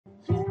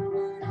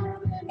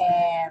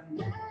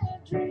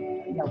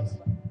windows.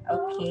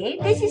 Okay,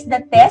 this is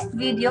the test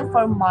video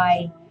for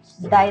my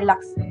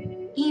Dialux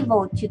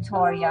Evo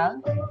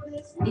tutorial.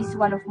 This is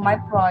one of my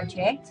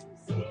projects.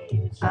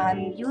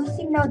 I'm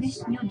using now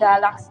this new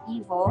Dialux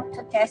Evo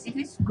to test if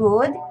it's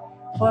good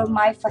for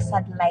my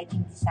facade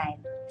lighting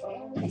design.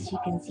 As you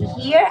can see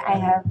here, I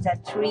have the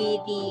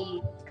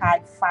 3D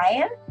CAD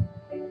file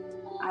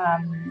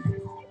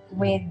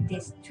with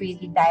this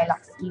 3D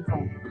Dialux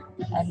Evo.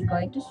 I'm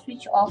going to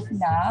switch off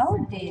now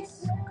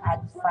this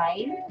CAD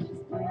file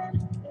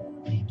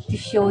to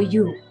show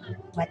you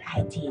what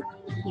I did.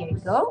 Here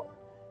you go.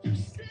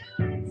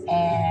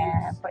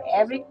 And for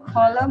every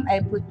column, I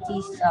put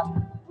this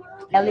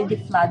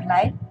LED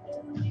floodlight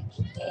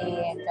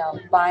and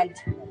band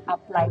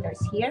uplighters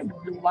here, the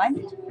blue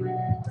one.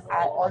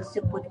 I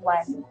also put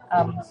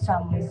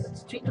some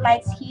street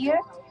lights here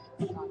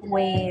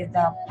with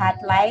path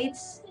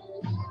lights,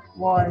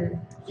 wall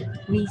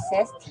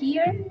recessed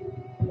here.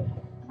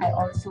 I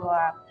also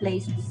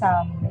placed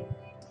some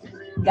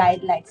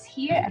guide lights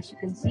here. As you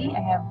can see,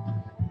 I have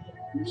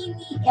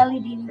mini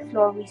LED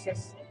floor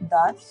recess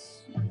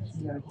dots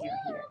here.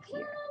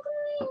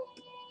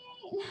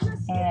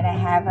 And I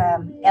have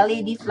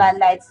LED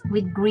floodlights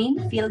with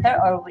green filter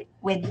or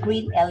with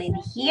green LED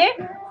here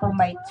for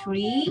my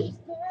tree.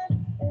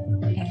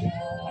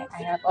 And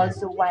I have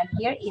also one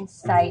here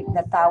inside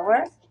the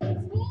tower.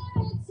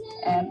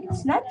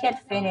 It's not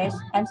yet finished.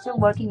 I'm still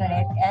working on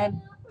it,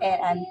 and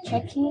I'm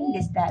checking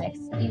this Dialux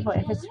Evo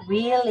if it's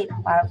really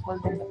powerful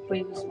than the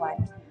previous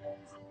one.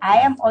 I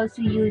am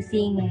also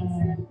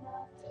using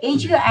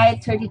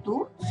AGI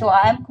 32, so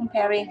I'm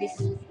comparing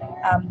this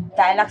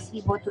Dialux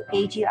Evo to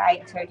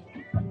AGI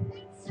 32.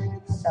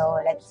 So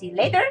let's see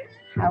later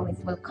how it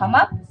will come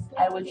up.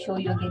 I will show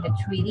you again the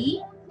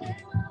 3D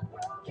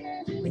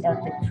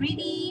without the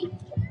 3D.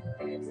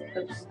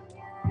 Oops,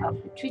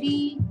 of the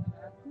 3D.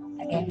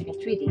 Again with the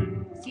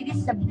 3D. See, this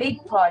is a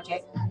big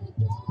project.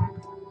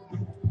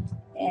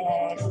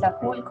 It's the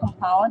whole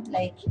compound,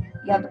 like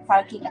you have the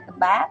parking at the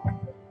back,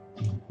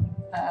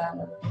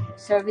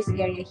 service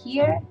area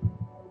here,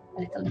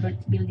 a little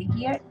building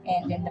here,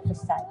 and then the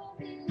facade.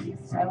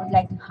 So I would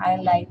like to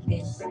highlight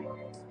this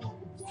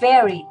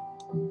very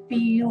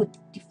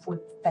beautiful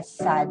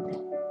facade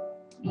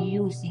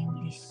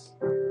using this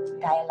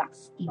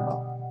Dialux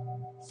Evo.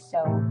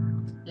 So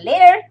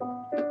later,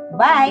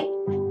 bye!